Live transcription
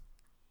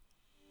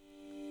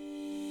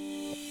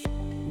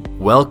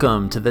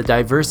Welcome to the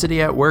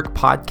Diversity at Work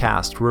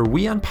podcast, where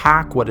we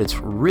unpack what it's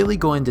really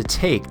going to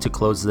take to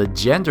close the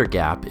gender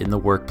gap in the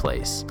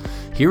workplace.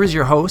 Here is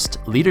your host,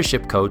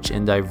 leadership coach,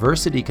 and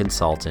diversity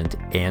consultant,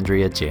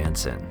 Andrea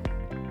Jansen.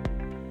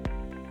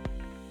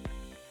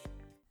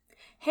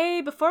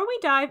 Hey, before we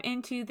dive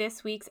into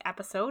this week's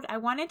episode, I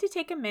wanted to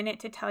take a minute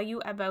to tell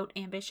you about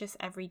Ambitious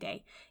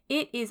Everyday.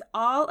 It is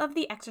all of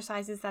the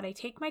exercises that I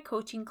take my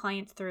coaching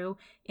clients through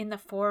in the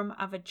form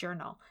of a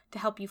journal to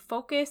help you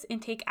focus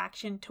and take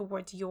action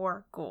towards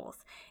your goals.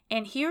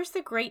 And here's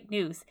the great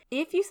news.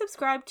 If you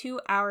subscribe to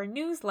our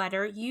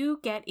newsletter, you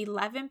get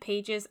 11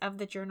 pages of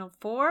the journal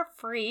for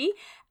free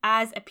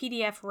as a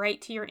PDF right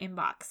to your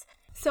inbox.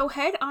 So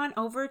head on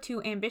over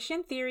to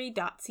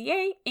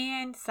ambitiontheory.ca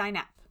and sign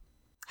up.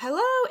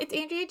 Hello, it's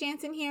Andrea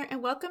Jansen here,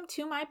 and welcome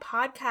to my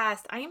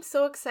podcast. I am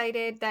so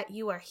excited that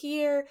you are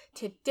here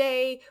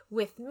today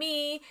with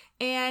me,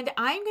 and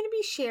I'm going to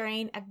be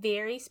sharing a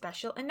very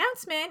special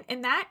announcement,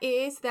 and that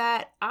is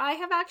that I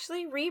have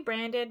actually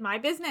rebranded my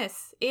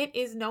business. It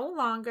is no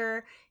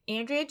longer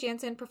Andrea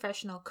Jansen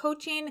Professional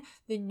Coaching.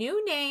 The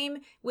new name,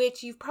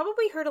 which you've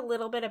probably heard a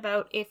little bit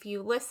about if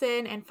you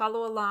listen and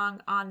follow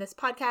along on this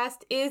podcast,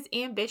 is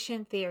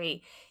Ambition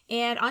Theory.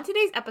 And on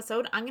today's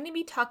episode, I'm going to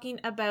be talking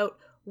about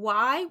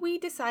why we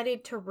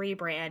decided to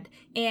rebrand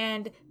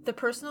and the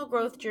personal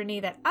growth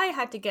journey that I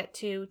had to get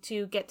to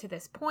get to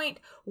this point,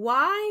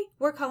 why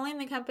we're calling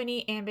the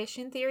company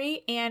Ambition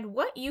Theory, and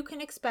what you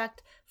can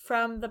expect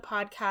from the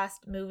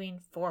podcast moving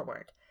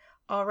forward.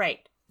 All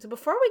right, so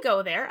before we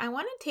go there, I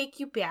want to take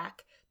you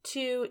back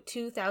to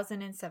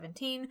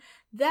 2017.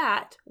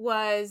 That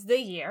was the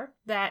year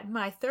that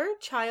my third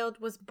child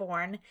was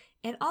born,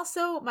 and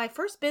also my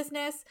first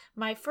business,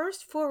 my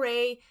first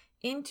foray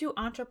into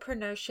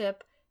entrepreneurship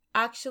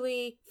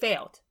actually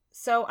failed.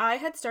 So I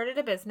had started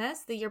a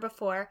business the year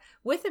before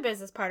with a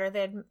business partner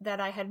that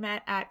I had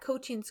met at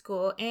coaching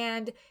school,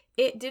 and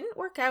it didn't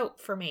work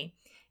out for me.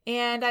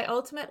 And I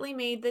ultimately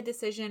made the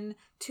decision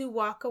to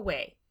walk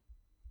away.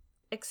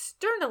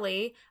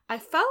 Externally, I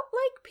felt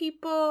like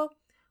people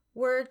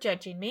were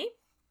judging me.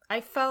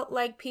 I felt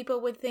like people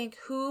would think,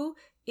 who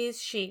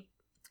is she?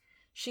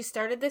 She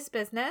started this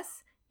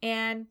business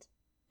and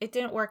it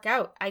didn't work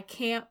out. I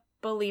can't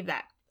believe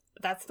that.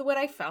 That's what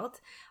I felt.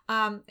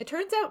 It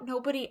turns out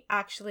nobody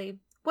actually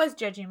was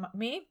judging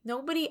me.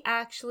 Nobody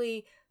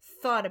actually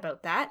thought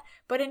about that.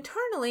 But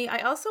internally, I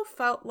also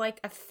felt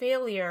like a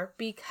failure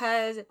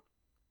because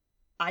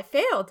I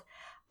failed.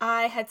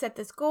 I had set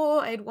this goal.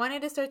 I had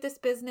wanted to start this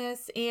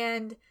business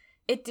and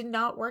it did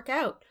not work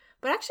out.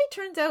 But actually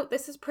turns out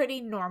this is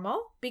pretty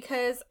normal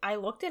because I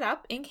looked it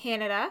up. In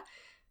Canada,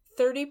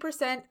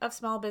 30% of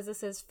small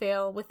businesses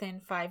fail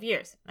within 5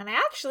 years. And I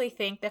actually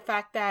think the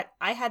fact that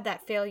I had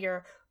that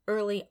failure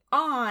early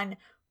on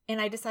and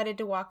I decided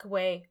to walk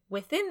away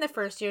within the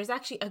first year is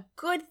actually a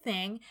good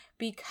thing,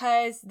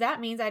 because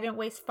that means I didn't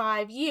waste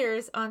 5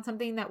 years on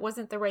something that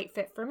wasn't the right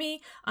fit for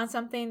me, on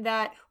something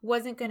that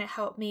wasn't going to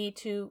help me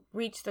to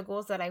reach the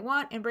goals that I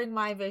want and bring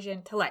my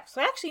vision to life. So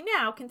I actually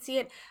now can see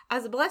it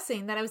as a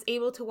blessing that I was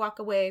able to walk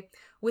away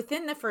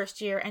within the first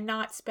year and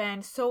not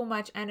spend so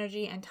much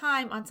energy and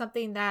time on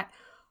something that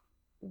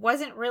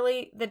wasn't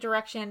really the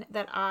direction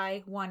that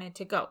I wanted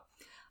to go.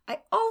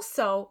 I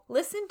also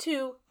listen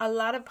to a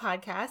lot of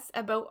podcasts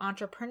about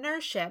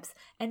entrepreneurships,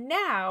 and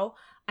now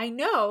I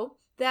know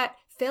that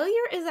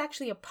failure is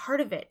actually a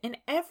part of it. And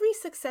every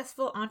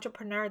successful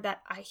entrepreneur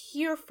that I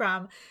hear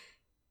from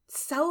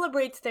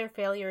celebrates their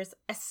failures,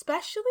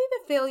 especially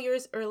the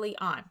failures early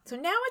on. So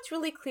now it's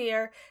really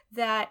clear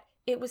that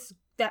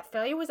that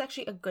failure was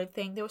actually a good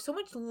thing. There was so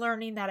much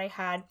learning that I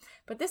had,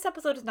 but this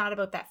episode is not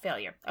about that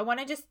failure. I want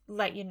to just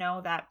let you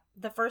know that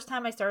the first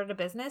time I started a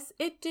business,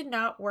 it did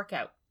not work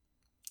out.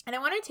 And I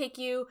want to take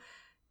you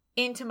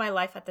into my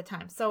life at the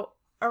time. So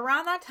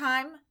around that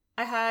time,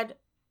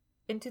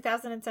 in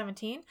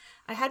 2017,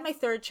 I had my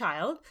third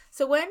child.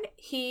 So when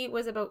he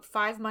was about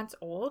 5 months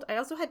old, I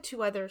also had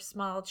 2 other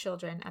small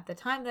children at the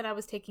time that I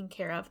was taking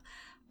care of.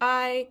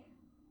 I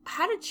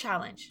had a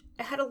challenge.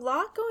 I had a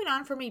lot going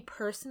on for me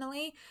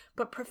personally,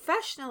 but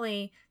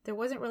professionally, there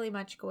wasn't really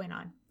much going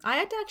on. I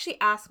had to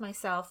actually ask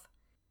myself,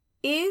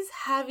 is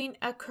having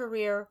a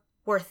career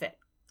worth it?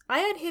 I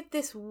had hit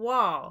this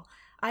wall.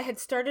 I had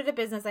started a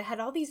business. I had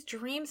all these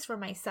dreams for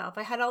myself.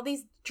 I had all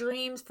these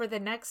dreams for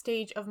the next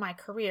stage of my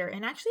career,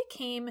 and actually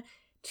came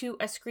to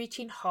a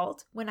screeching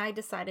halt when I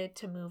decided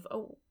to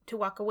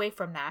walk away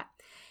from that.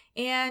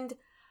 And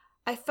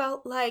I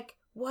felt like,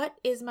 what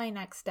is my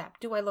next step?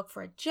 Do I look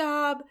for a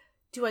job?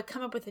 Do I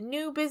come up with a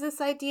new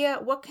business idea?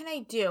 What can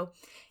I do?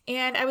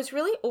 And I was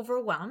really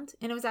overwhelmed,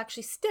 and I was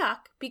actually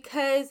stuck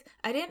because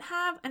I didn't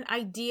have an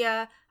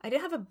idea. I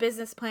didn't have a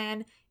business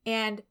plan,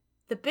 and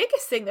the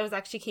biggest thing that was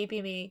actually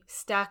keeping me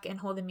stuck and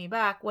holding me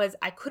back was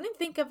I couldn't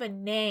think of a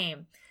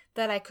name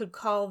that I could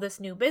call this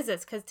new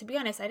business, because to be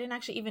honest, I didn't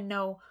actually even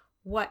know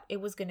what it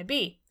was going to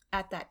be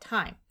at that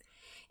time.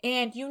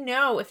 And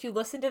if you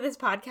listen to this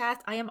podcast,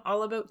 I am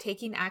all about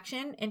taking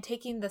action and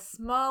taking the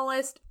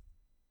smallest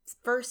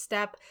first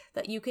step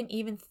that you can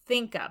even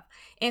think of.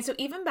 And so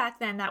even back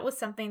then, that was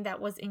something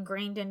that was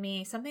ingrained in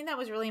me, something that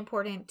was really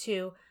important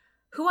to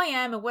who I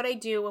am and what I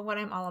do and what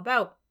I'm all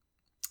about.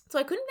 So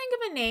I couldn't think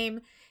of a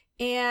name,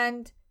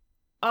 and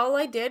all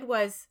I did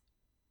was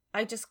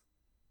I just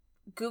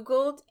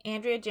Googled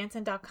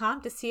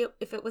AndreaJansen.com to see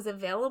if it was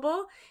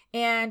available,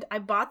 and I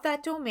bought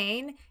that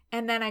domain,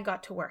 and then I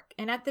got to work.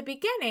 And at the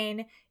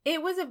beginning,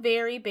 it was a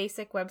very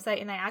basic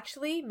website, and I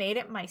actually made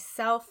it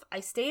myself. I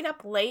stayed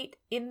up late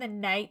in the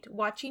night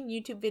watching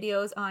YouTube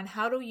videos on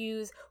how to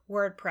use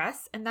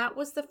WordPress, and that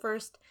was the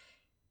first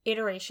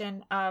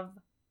iteration of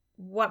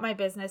what my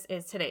business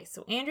is today.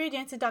 So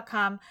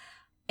AndreaJansen.com,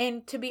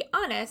 and to be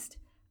honest,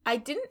 I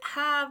didn't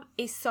have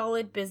a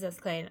solid business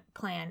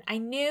plan. I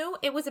knew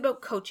it was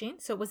about coaching.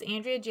 So it was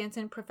Andrea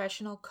Jansen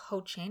Professional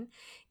Coaching.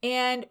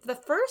 And the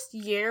first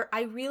year,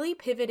 I really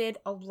pivoted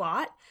a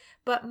lot,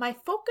 but my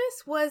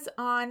focus was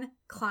on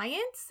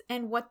clients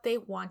and what they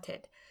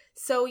wanted.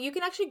 So you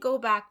can actually go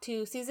back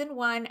to season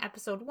 1,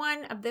 episode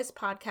 1 of this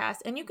podcast,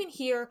 and you can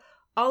hear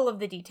all of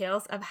the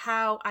details of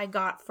how I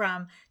got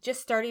from just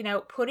starting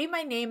out, putting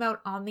my name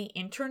out on the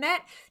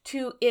internet,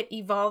 to it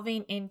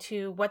evolving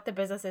into what the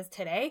business is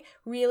today,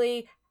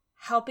 really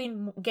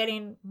helping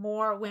getting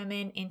more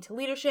women into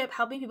leadership,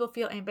 helping people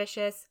feel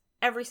ambitious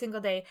every single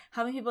day,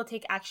 helping people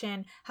take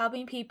action,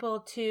 helping people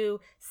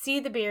to see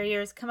the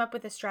barriers, come up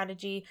with a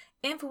strategy,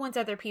 influence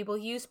other people,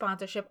 use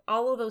sponsorship,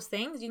 all of those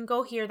things. You can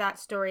go hear that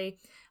story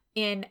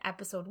in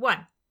episode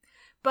 1.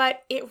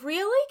 But it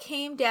really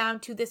came down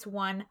to this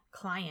one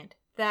client.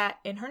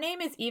 And her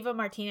name is Eva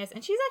Martinez,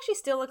 and she's actually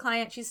still a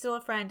client. She's still a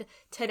friend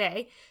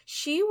today.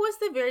 She was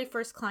the very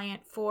first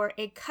client for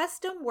a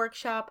custom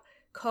workshop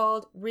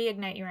called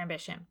Reignite Your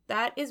Ambition.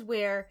 That is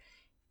where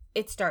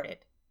it started.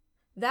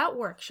 That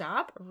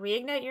workshop,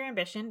 Reignite Your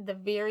Ambition, the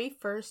very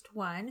first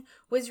one,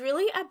 was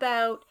really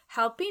about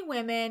helping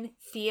women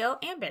feel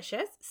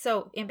ambitious.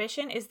 So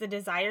ambition is the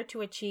desire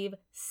to achieve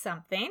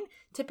something,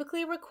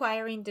 typically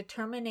requiring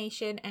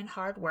determination and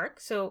hard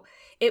work. So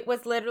it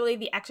was literally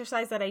the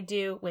exercise that I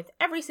do with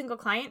every single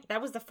client.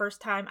 That was the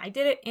first time I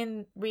did it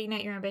in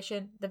Reignite Your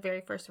Ambition, the very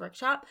first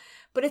workshop.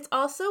 But it's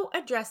also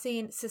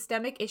addressing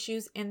systemic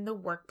issues in the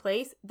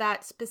workplace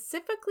that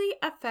specifically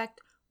affect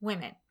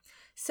women.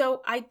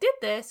 So I did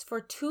this for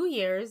 2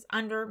 years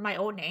under my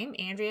own name,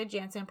 Andrea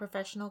Jansen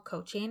Professional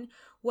Coaching,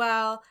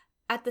 while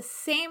at the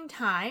same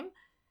time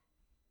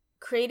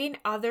creating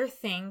other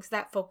things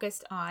that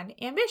focused on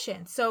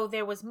ambition. So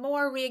there was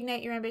more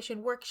Reignite Your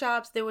Ambition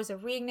workshops. There was a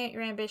Reignite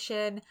Your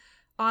Ambition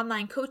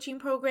online coaching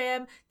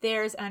program.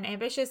 There's an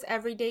Ambitious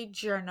Everyday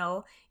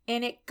Journal.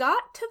 And it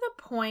got to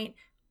the point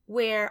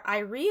where I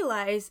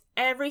realized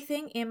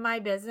everything in my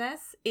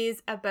business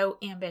is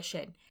about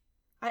ambition.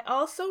 I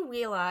also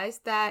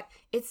realized that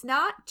it's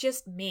not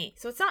just me.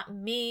 So it's not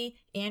me,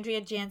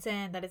 Andrea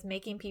Jansen, that is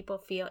making people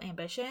feel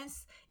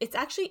ambitious. It's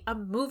actually a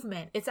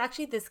movement. It's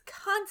actually this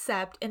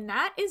concept, and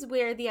that is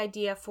where the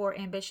idea for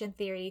ambition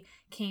theory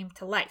came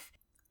to life.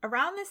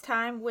 Around this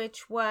time,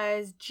 which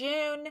was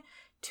June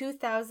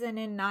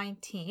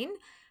 2019,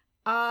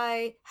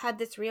 I had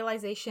this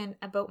realization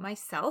about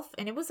myself,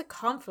 and it was a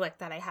conflict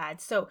that I had.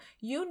 So,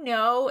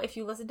 if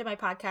you listen to my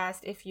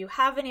podcast, if you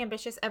have an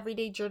Ambitious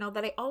Everyday Journal,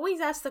 that I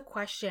always ask the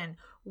question,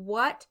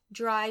 what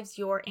drives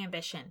your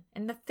ambition?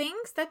 And the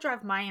things that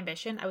drive my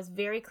ambition, I was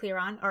very clear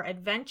on, are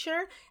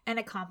adventure and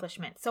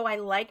accomplishment. So I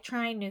like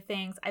trying new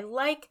things. I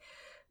like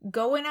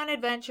going on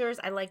adventures.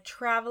 I like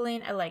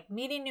traveling. I like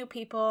meeting new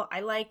people. I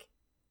like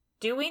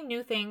doing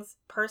new things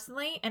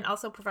personally and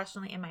also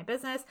professionally in my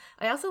business.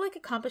 I also like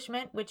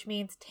accomplishment, which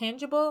means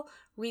tangible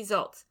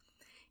results.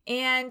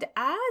 And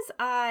as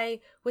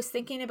I was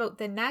thinking about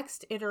the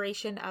next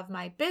iteration of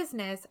my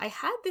business, I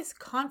had this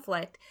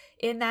conflict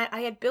in that I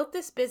had built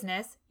this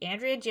business,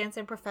 Andrea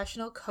Jansen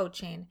Professional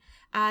Coaching,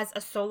 as a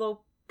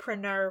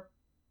solopreneur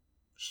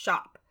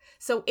shop.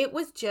 So it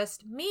was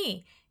just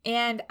me.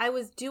 And I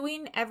was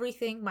doing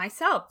everything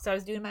myself. So I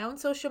was doing my own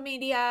social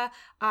media.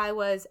 I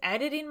was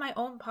editing my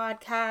own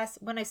podcast.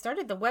 When I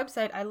started the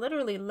website, I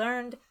literally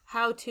learned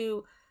how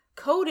to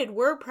coded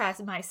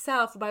WordPress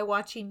myself by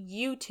watching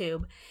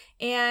YouTube.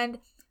 And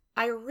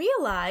I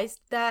realized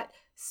that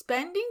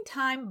spending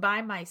time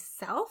by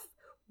myself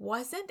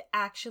wasn't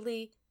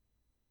actually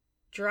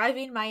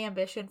driving my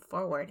ambition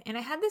forward. And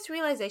I had this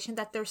realization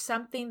that there's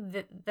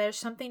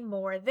something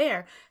more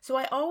there. So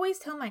I always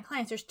tell my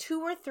clients there's 2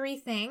 or 3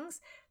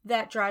 things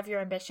that drive your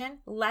ambition.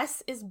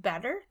 Less is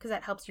better because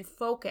that helps you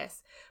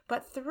focus.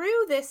 But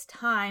through this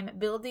time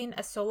building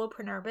a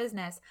solopreneur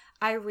business,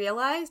 I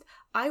realized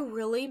I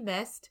really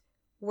missed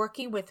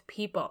working with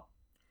people.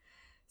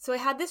 So I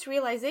had this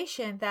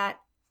realization that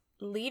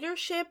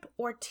leadership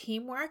or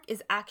teamwork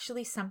is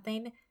actually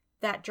something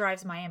that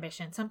drives my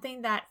ambition,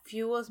 something that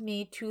fuels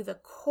me to the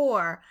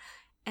core.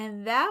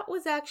 And that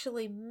was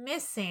actually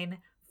missing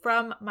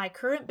from my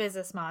current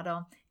business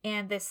model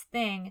and this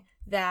thing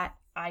that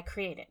I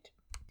created.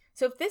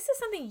 So if this is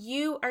something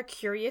you are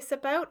curious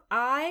about,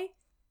 I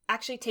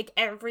actually take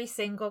every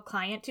single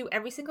client to,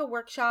 every single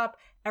workshop,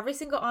 every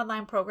single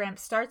online program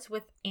starts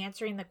with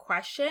answering the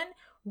question,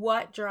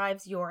 what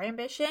drives your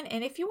ambition?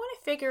 And if you want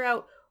to figure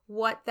out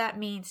what that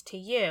means to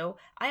you,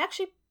 I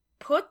actually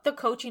put the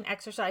coaching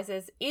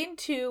exercises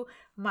into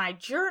my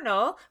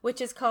journal,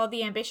 which is called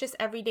the Ambitious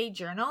Everyday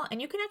Journal. And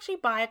you can actually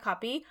buy a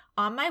copy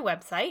on my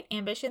website,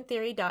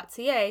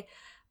 ambitiontheory.ca.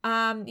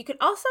 You can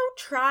also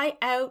try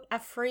out a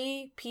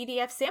free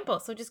PDF sample.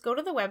 So just go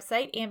to the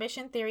website,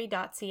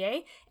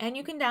 ambitiontheory.ca, and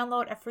you can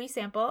download a free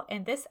sample.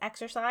 And this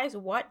exercise,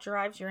 what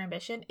drives your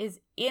ambition,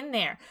 is in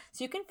there.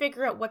 So you can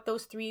figure out what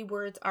those 3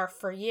 words are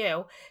for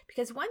you,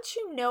 because once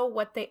you know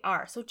what they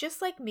are, so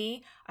just like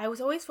me, I was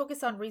always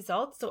focused on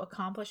results, so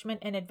accomplishment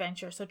and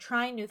adventure. So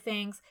trying new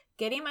things,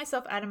 getting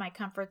myself out of my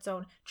comfort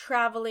zone,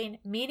 traveling,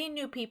 meeting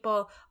new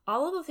people,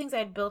 all of the things I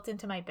had built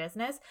into my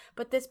business.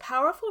 But this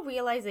powerful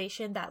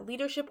realization that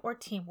leadership or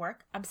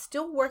teamwork, I'm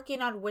still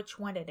working on which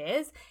one it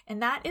is.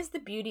 And that is the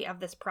beauty of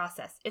this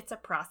process. It's a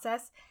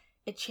process.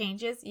 It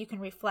changes. You can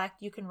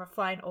reflect, you can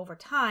refine over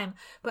time,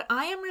 but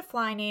I am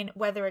refining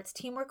whether it's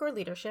teamwork or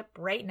leadership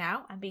right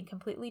now. I'm being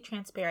completely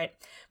transparent.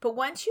 But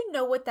once you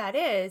know what that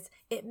is,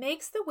 it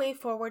makes the way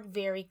forward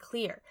very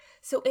clear.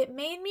 So it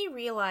made me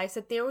realize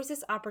that there was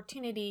this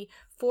opportunity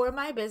for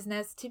my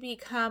business to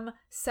become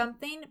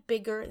something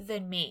bigger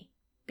than me,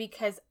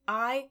 because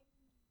I,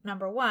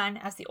 number one,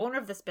 as the owner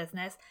of this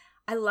business,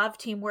 I love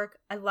teamwork.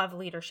 I love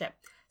leadership.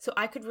 So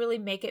I could really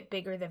make it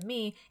bigger than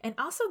me. And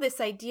also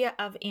this idea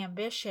of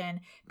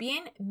ambition,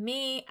 being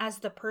me as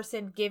the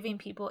person giving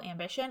people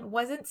ambition,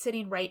 wasn't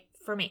sitting right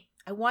for me.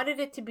 I wanted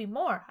it to be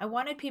more. I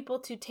wanted people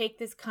to take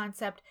this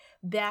concept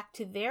back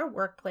to their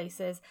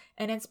workplaces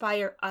and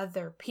inspire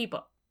other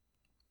people.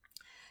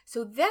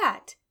 So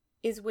that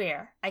is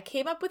where I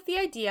came up with the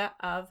idea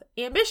of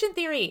Ambition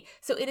Theory.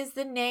 So it is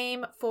the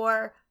name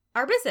for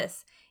our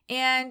business.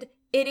 And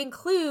it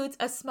includes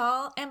a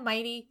small and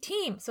mighty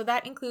team. So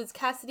that includes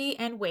Cassidy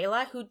and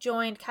Wayla, who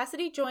joined.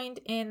 Cassidy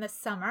joined in the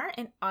summer,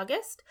 in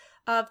August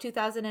of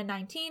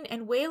 2019,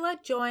 and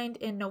Wayla joined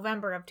in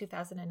November of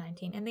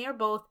 2019. And they are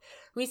both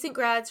recent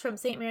grads from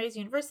St. Mary's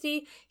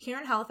University here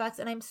in Halifax.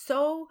 And I'm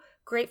so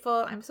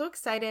grateful. I'm so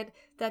excited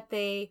that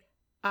they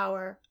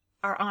are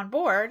on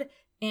board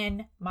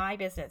in my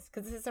business,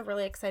 because this is a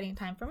really exciting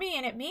time for me.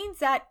 And it means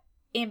that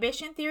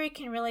Ambition Theory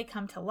can really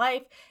come to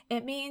life.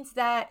 It means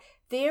that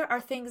there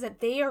are things that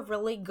they are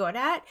really good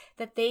at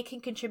that they can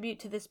contribute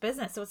to this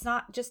business. So it's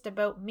not just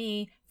about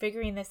me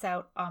figuring this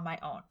out on my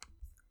own.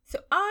 So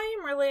I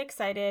am really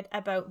excited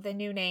about the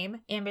new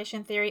name,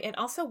 Ambition Theory, and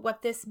also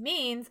what this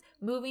means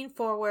moving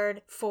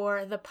forward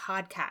for the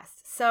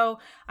podcast. So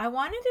I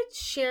wanted to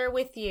share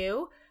with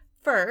you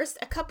first,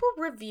 a couple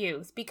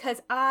reviews,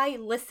 because I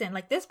listen.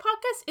 Like, this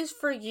podcast is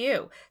for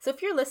you. So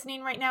if you're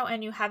listening right now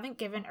and you haven't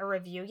given a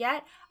review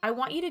yet, I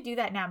want you to do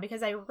that now,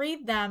 because I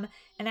read them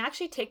and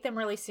actually take them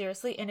really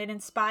seriously, and it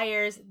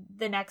inspires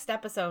the next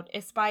episode. It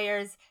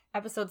inspires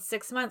episode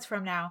 6 months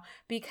from now,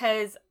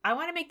 because I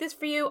want to make this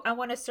for you. I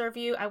want to serve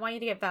you. I want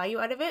you to get value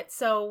out of it.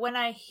 So when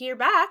I hear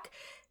back,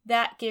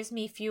 that gives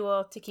me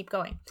fuel to keep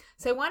going.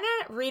 So I want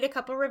to read a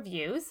couple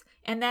reviews,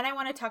 and then I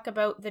want to talk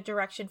about the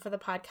direction for the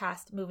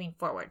podcast moving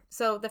forward.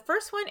 So the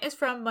first one is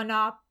from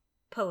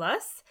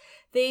Monopolis.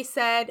 They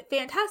said,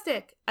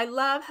 "Fantastic. I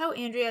love how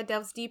Andrea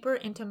delves deeper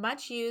into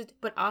much used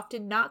but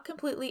often not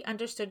completely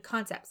understood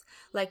concepts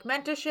like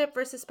mentorship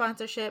versus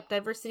sponsorship,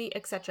 diversity,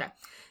 etc.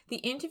 The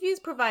interviews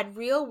provide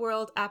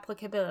real-world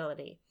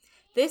applicability.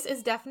 This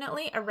is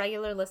definitely a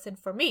regular listen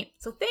for me."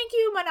 So thank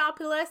you,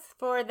 Monopolis,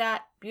 for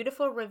that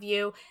beautiful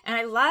review. And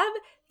I love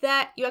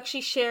that you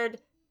actually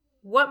shared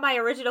what my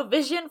original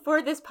vision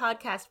for this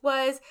podcast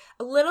was,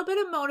 a little bit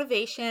of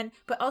motivation,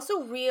 but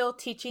also real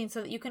teaching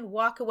so that you can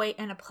walk away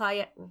and apply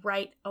it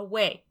right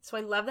away. So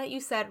I love that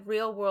you said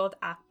real world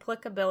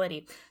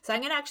applicability. So I'm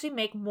going to actually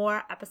make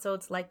more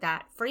episodes like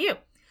that for you.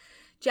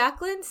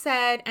 Jacqueline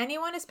said,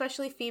 "Anyone,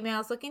 especially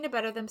females, looking to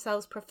better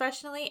themselves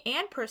professionally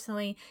and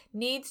personally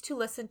needs to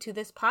listen to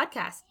this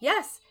podcast."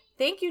 Yes,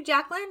 thank you,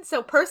 Jacqueline.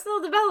 So personal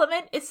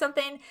development is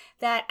something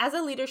that, as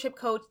a leadership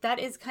coach, that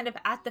is kind of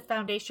at the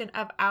foundation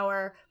of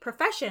our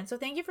profession. So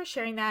thank you for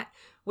sharing that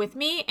with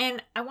me.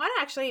 And I want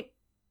to actually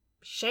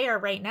share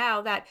right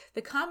now that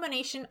the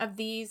combination of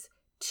these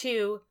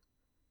two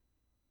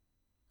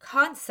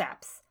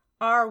concepts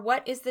are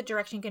what is the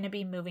direction going to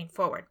be moving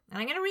forward. And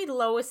I'm going to read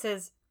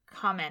Lois's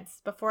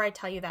comments before I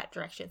tell you that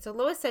direction. So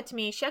Lois said to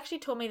me, she actually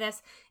told me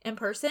this in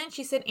person.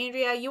 She said,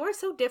 "Andrea, you are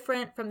so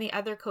different from the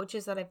other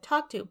coaches that I've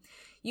talked to.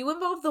 You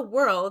involve the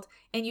world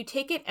and you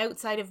take it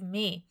outside of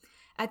me.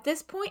 At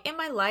this point in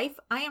my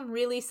life, I am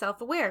really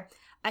self-aware.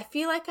 I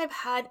feel like I've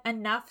had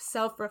enough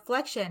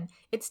self-reflection.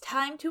 It's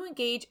time to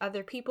engage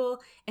other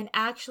people and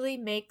actually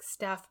make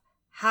stuff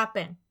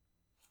happen."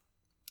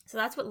 So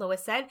that's what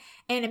Lois said.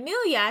 And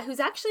Amelia, who's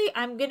actually,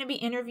 I'm going to be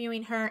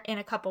interviewing her in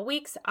a couple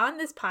weeks on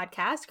this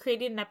podcast,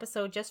 created an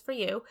episode just for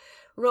you,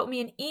 wrote me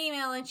an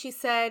email and she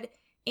said,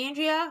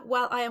 "Andrea,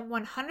 while I am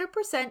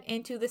 100%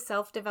 into the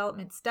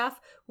self-development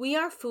stuff, we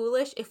are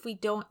foolish if we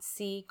don't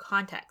see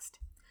context."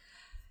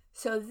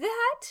 So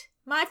that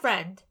my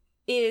friend,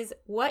 is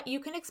what you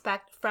can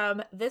expect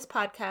from this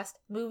podcast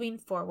moving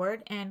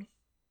forward. And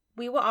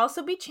we will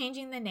also be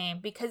changing the name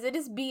because it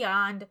is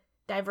beyond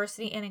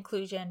diversity and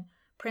inclusion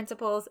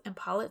principles and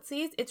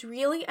policies. It's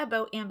really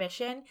about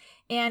ambition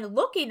and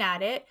looking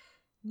at it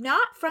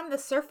not from the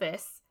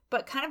surface,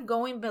 but kind of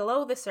going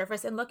below the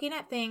surface and looking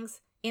at things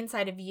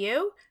inside of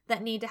you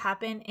that need to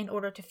happen in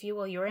order to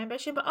fuel your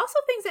ambition, but also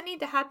things that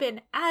need to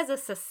happen as a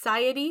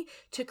society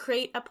to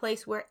create a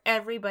place where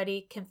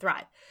everybody can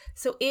thrive.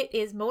 So it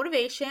is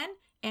motivation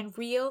and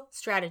real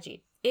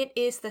strategy. It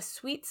is the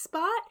sweet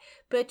spot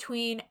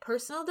between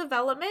personal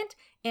development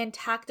and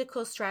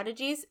tactical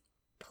strategies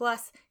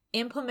plus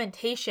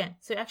implementation.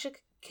 So you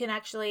can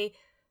actually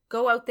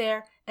go out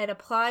there and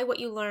apply what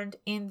you learned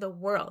in the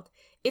world.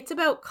 It's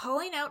about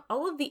calling out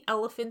all of the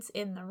elephants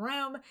in the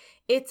room.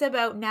 It's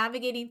about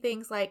navigating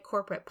things like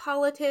corporate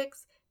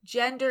politics,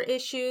 gender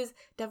issues,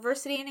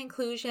 diversity and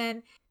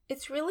inclusion.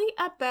 It's really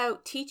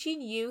about teaching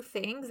you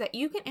things that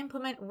you can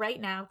implement right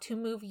now to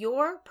move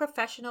your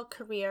professional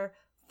career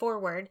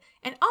forward.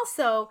 And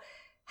also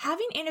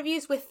having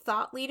interviews with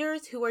thought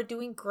leaders who are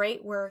doing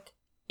great work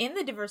in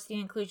the diversity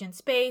and inclusion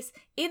space,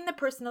 in the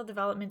personal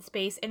development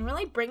space, and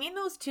really bringing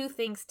those two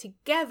things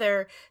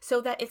together so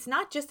that it's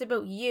not just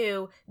about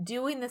you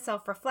doing the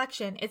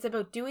self-reflection, it's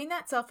about doing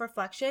that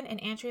self-reflection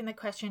and answering the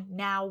question,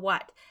 now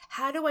what?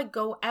 How do I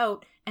go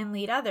out and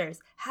lead others?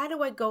 How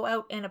do I go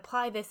out and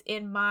apply this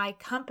in my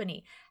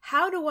company?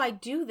 How do I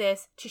do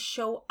this to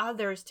show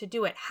others to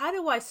do it? How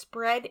do I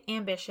spread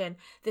ambition?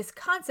 This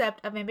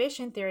concept of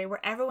ambition theory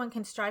where everyone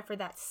can strive for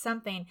that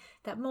something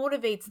that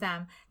motivates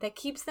them, that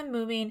keeps them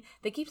moving,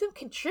 that keeps them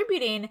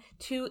contributing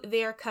to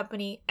their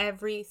company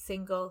every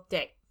single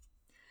day.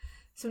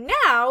 So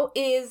now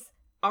is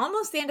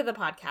almost the end of the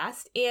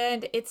podcast,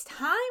 and it's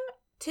time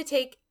to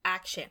take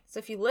action. So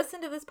if you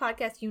listen to this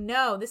podcast, you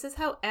know this is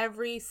how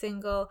every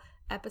single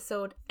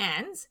episode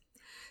ends.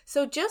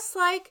 So just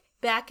like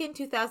back in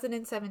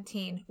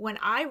 2017, when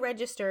I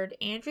registered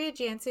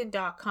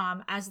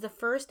AndreaJansen.com as the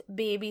first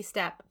baby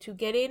step to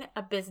getting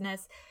a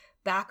business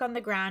back on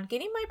the ground,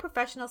 getting my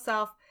professional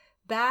self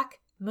back,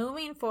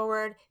 moving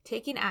forward,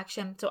 taking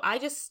action. So I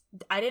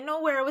didn't know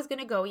where I was going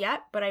to go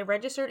yet, but I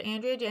registered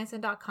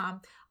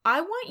AndreaJansen.com. I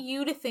want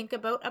you to think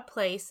about a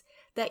place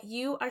that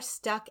you are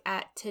stuck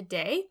at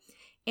today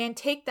and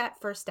take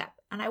that first step.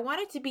 And I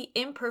want it to be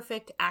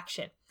imperfect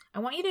action. I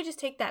want you to just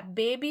take that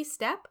baby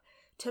step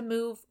to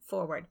move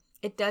forward.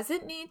 It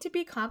doesn't need to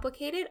be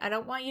complicated. I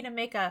don't want you to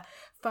make a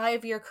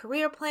 5-year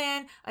career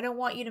plan. I don't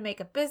want you to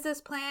make a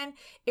business plan.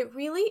 It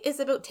really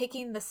is about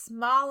taking the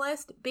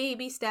smallest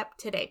baby step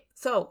today.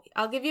 So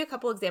I'll give you a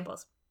couple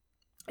examples.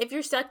 If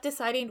you're stuck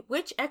deciding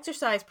which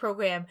exercise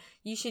program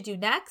you should do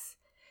next,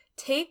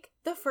 take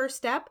the first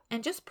step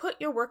and just put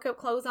your workout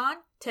clothes on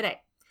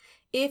today.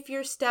 If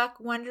you're stuck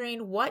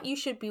wondering what you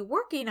should be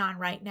working on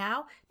right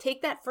now,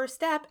 take that first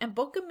step and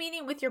book a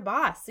meeting with your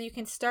boss so you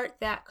can start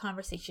that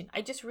conversation.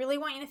 I just really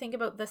want you to think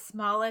about the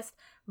smallest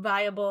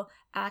viable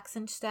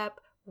action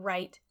step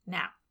right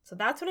now. So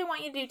that's what I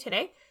want you to do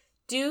today.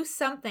 Do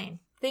something.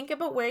 Think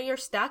about where you're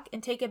stuck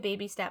and take a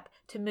baby step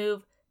to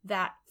move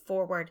that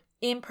forward.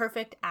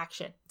 Imperfect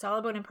action. It's all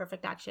about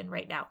imperfect action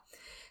right now.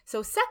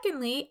 So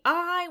secondly,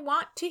 I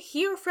want to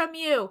hear from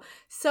you.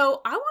 So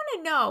I want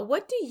to know,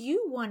 what do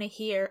you want to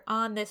hear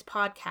on this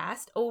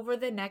podcast over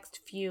the next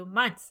few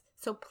months?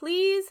 So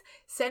please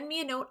send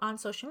me a note on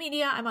social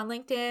media. I'm on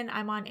LinkedIn,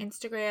 I'm on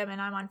Instagram,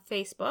 and I'm on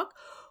Facebook.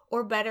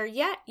 Or better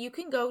yet, you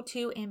can go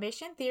to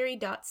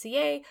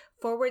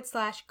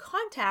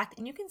ambitiontheory.ca/contact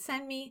and you can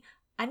send me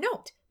a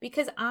note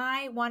because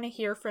I want to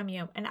hear from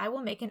you and I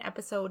will make an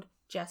episode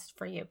just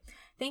for you.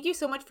 Thank you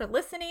so much for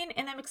listening,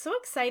 and I'm so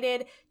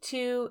excited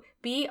to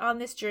be on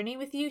this journey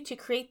with you to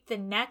create the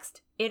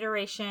next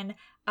iteration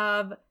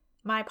of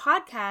my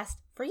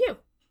podcast for you.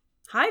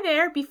 Hi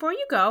there. Before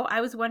you go,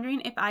 I was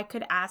wondering if I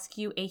could ask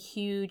you a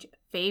huge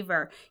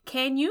favor.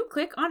 Can you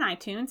click on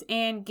iTunes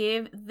and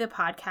give the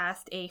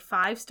podcast a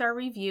 5-star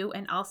review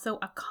and also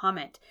a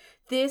comment?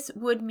 This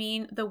would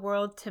mean the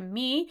world to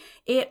me.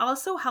 It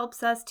also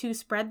helps us to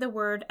spread the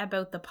word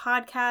about the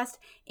podcast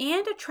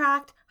and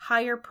attract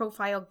higher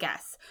profile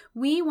guests.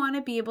 We want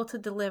to be able to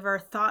deliver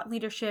thought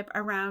leadership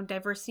around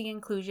diversity and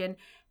inclusion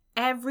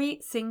every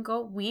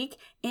single week,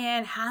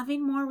 and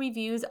having more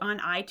reviews on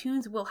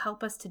iTunes will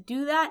help us to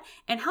do that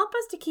and help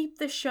us to keep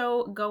the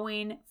show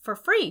going for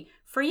free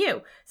for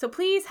you. So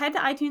please head to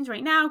iTunes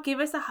right now,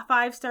 give us a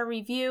 5-star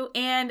review,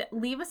 and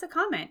leave us a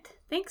comment.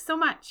 Thanks so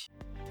much.